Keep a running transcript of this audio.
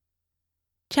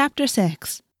Chapter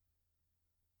 6.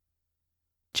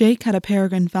 Jake had a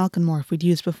peregrine falcon morph we'd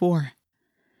used before.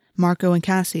 Marco and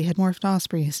Cassie had morphed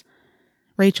ospreys.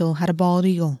 Rachel had a bald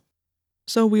eagle.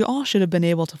 So we all should have been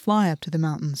able to fly up to the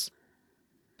mountains.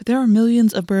 But there are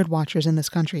millions of bird watchers in this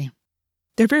country.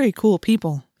 They're very cool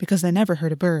people because they never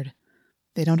hurt a bird.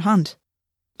 They don't hunt.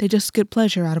 They just get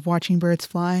pleasure out of watching birds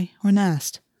fly or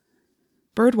nest.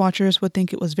 Bird watchers would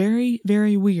think it was very,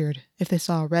 very weird if they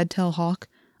saw a red-tailed hawk,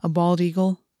 a bald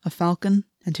eagle, a falcon,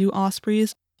 and 2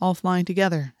 ospreys all flying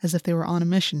together as if they were on a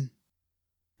mission.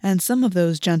 And some of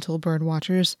those gentle bird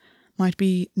watchers might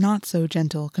be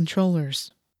not-so-gentle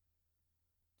controllers.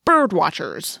 Bird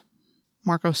watchers,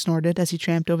 Marco snorted as he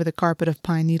tramped over the carpet of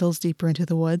pine needles deeper into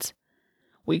the woods.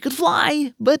 We could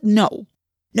fly, but no.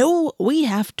 No, we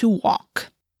have to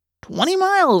walk. 20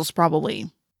 miles,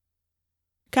 probably.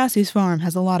 Cassie's farm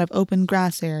has a lot of open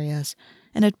grass areas,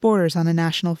 and it borders on a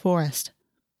national forest.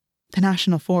 The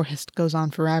national forest goes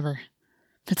on forever.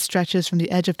 It stretches from the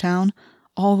edge of town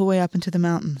all the way up into the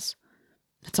mountains.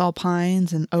 It's all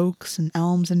pines and oaks and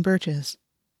elms and birches.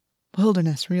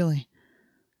 Wilderness, really.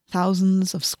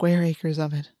 Thousands of square acres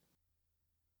of it.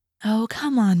 Oh,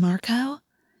 come on, Marco,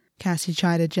 Cassie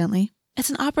chided gently. It's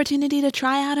an opportunity to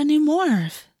try out a new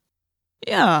morph.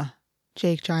 Yeah,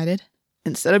 Jake chided.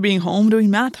 Instead of being home doing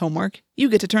math homework, you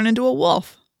get to turn into a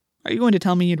wolf. Are you going to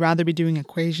tell me you'd rather be doing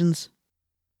equations?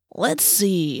 Let's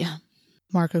see,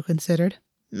 Marco considered.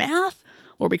 Math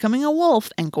or becoming a wolf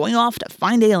and going off to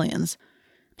find aliens?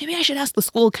 Maybe I should ask the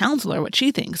school counselor what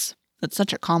she thinks. It's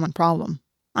such a common problem.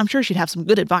 I'm sure she'd have some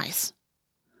good advice.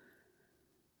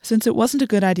 Since it wasn't a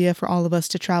good idea for all of us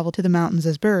to travel to the mountains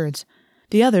as birds,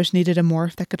 the others needed a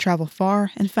morph that could travel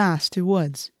far and fast through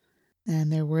woods.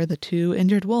 And there were the 2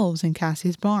 injured wolves in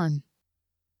Cassie's barn.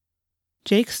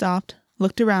 Jake stopped,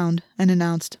 looked around, and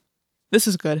announced, "This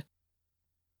is good."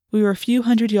 We were a few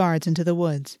hundred yards into the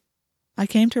woods. I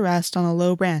came to rest on a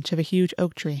low branch of a huge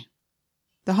oak tree.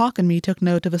 The hawk and me took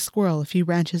note of a squirrel a few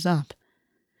branches up.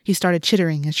 He started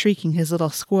chittering and shrieking his little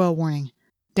squirrel warning.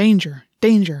 "Danger!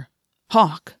 Danger!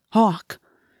 Hawk! Hawk!"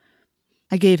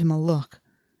 I gave him a look.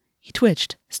 He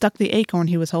twitched, stuck the acorn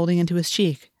he was holding into his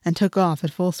cheek, and took off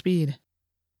at full speed.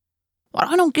 "What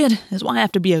I don't get is why I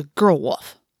have to be a girl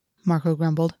wolf," Marco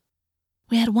grumbled.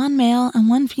 We had 1 male and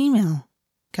 1 female,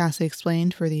 Cassie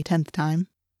explained for the 10th time.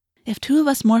 If 2 of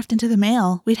us morphed into the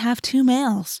male, we'd have 2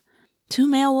 males. 2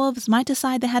 male wolves might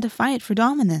decide they had to fight for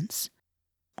dominance.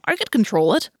 "I could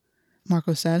control it,"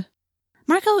 Marco said.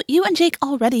 "Marco, you and Jake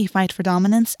already fight for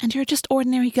dominance, and you're just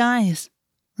ordinary guys,"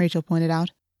 Rachel pointed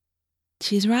out.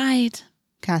 "She's right,"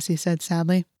 Cassie said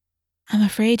sadly. "I'm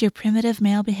afraid your primitive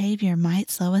male behavior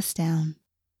might slow us down."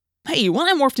 "Hey, when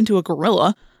I morphed into a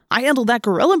gorilla, I handled that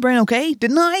gorilla brain okay,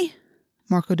 didn't I?"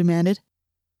 Marco demanded.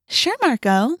 "Sure,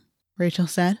 Marco," Rachel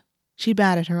said. She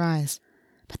batted her eyes.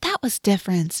 "But that was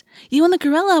different. You and the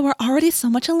gorilla were already so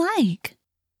much alike."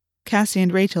 Cassie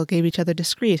and Rachel gave each other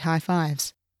discreet high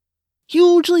fives.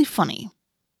 "Hugely funny,"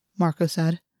 Marco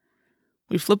said.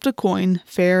 "We flipped a coin,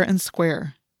 fair and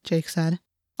square," Jake said.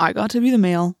 "I got to be the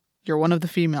male, you're one of the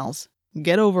females.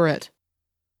 Get over it."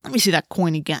 "Let me see that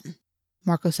coin again,"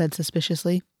 Marco said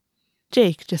suspiciously.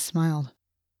 Jake just smiled.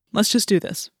 "Let's just do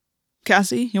this.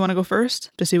 Cassie, you want to go first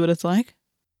to see what it's like?"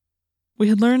 We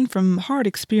had learned from hard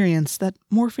experience that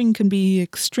morphing can be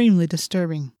extremely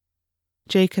disturbing.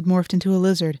 Jake had morphed into a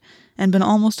lizard and been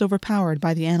almost overpowered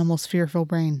by the animal's fearful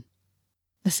brain.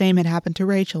 The same had happened to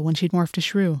Rachel when she'd morphed a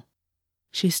shrew.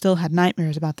 She still had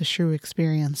nightmares about the shrew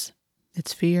experience,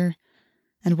 its fear,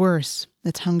 and worse,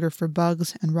 its hunger for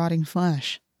bugs and rotting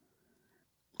flesh.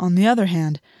 On the other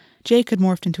hand, Jake had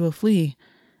morphed into a flea,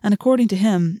 and according to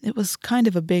him, it was kind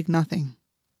of a big nothing.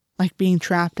 Like being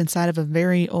trapped inside of a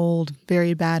very old,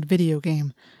 very bad video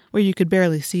game, where you could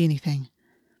barely see anything.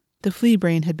 The flea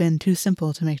brain had been too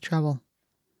simple to make trouble.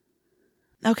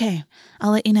 "Okay,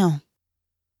 I'll let you know."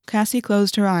 Cassie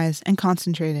closed her eyes and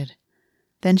concentrated.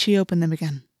 Then she opened them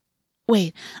again.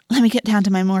 "Wait, let me get down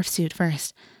to my morph suit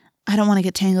first. I don't want to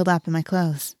get tangled up in my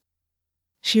clothes."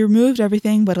 She removed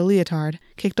everything but a leotard,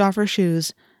 kicked off her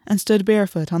shoes, and stood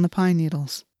barefoot on the pine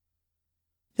needles.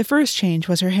 The first change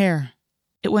was her hair.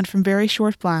 It went from very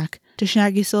short black to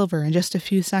shaggy silver in just a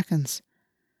few seconds.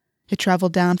 It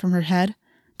traveled down from her head,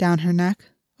 down her neck,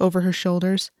 over her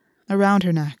shoulders, around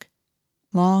her neck.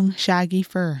 Long, shaggy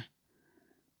fur.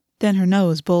 Then her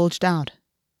nose bulged out.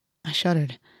 I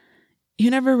shuddered. You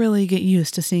never really get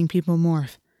used to seeing people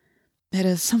morph. It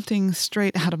is something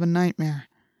straight out of a nightmare.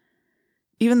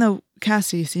 Even though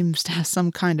Cassie seems to have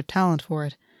some kind of talent for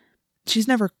it, she's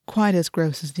never quite as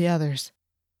gross as the others.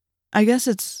 I guess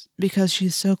it's because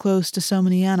she's so close to so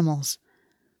many animals.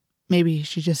 Maybe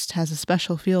she just has a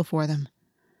special feel for them.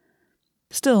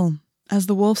 Still, as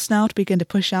the wolf's snout began to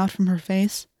push out from her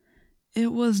face,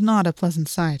 it was not a pleasant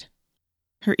sight.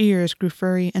 Her ears grew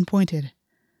furry and pointed.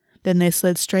 Then they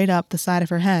slid straight up the side of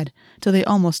her head till they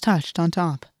almost touched on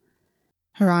top.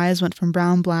 Her eyes went from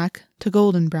brown-black to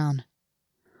golden-brown.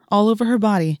 All over her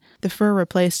body, the fur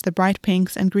replaced the bright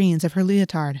pinks and greens of her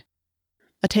leotard.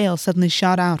 A tail suddenly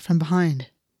shot out from behind.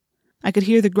 I could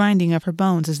hear the grinding of her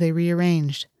bones as they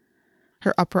rearranged.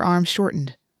 Her upper arms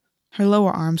shortened. Her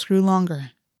lower arms grew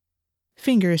longer.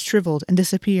 Fingers shriveled and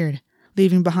disappeared,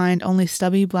 leaving behind only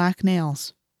stubby black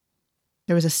nails.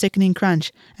 There was a sickening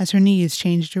crunch as her knees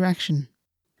changed direction.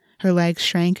 Her legs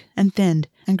shrank and thinned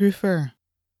and grew fur.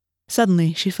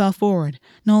 Suddenly she fell forward,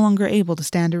 no longer able to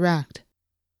stand erect.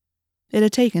 It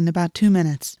had taken about 2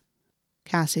 minutes.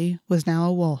 Cassie was now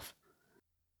a wolf.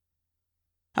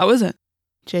 "How is it?"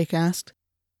 Jake asked.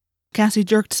 Cassie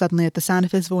jerked suddenly at the sound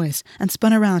of his voice and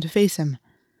spun around to face him.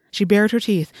 She bared her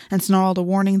teeth and snarled a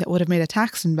warning that would have made a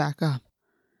Taxon back up.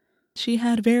 She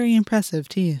had very impressive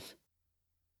teeth.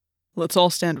 "Let's all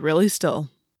stand really still,"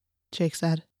 Jake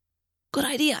said. "Good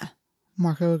idea,"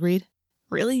 Marco agreed.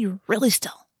 "Really, really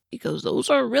still, because those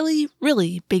are really,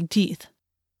 really big teeth."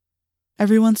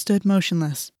 Everyone stood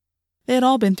motionless. They had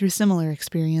all been through similar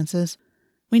experiences.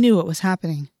 We knew what was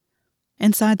happening.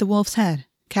 Inside the wolf's head,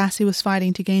 Cassie was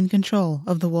fighting to gain control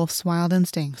of the wolf's wild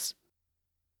instincts.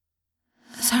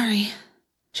 "Sorry,"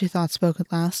 she thought spoke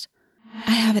at last.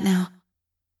 "I have it now."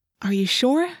 "Are you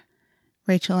sure?"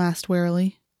 Rachel asked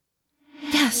warily.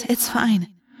 "Yes, it's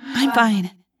fine. I'm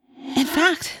fine. In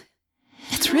fact,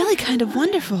 it's really kind of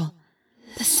wonderful.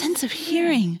 The sense of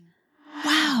hearing.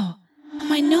 Wow.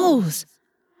 My nose.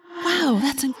 Wow,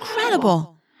 that's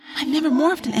incredible. I've never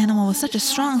morphed an animal with such a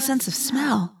strong sense of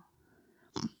smell."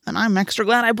 "And I'm extra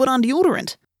glad I put on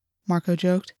deodorant," Marco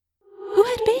joked. "Who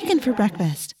had bacon for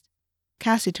breakfast?"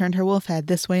 Cassie turned her wolf head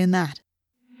this way and that.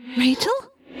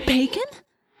 "Rachel? Bacon?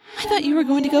 I thought you were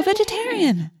going to go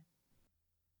vegetarian."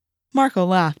 Marco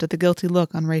laughed at the guilty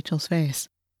look on Rachel's face.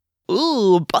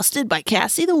 "Ooh, busted by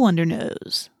Cassie the Wonder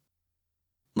Nose."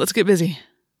 "Let's get busy,"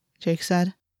 Jake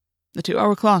said. "The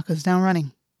 2-hour clock is now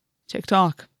running.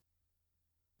 Tick-tock."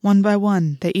 One by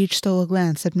one, they each stole a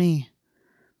glance at me.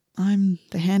 I'm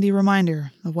the handy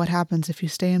reminder of what happens if you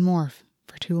stay in morph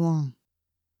for too long.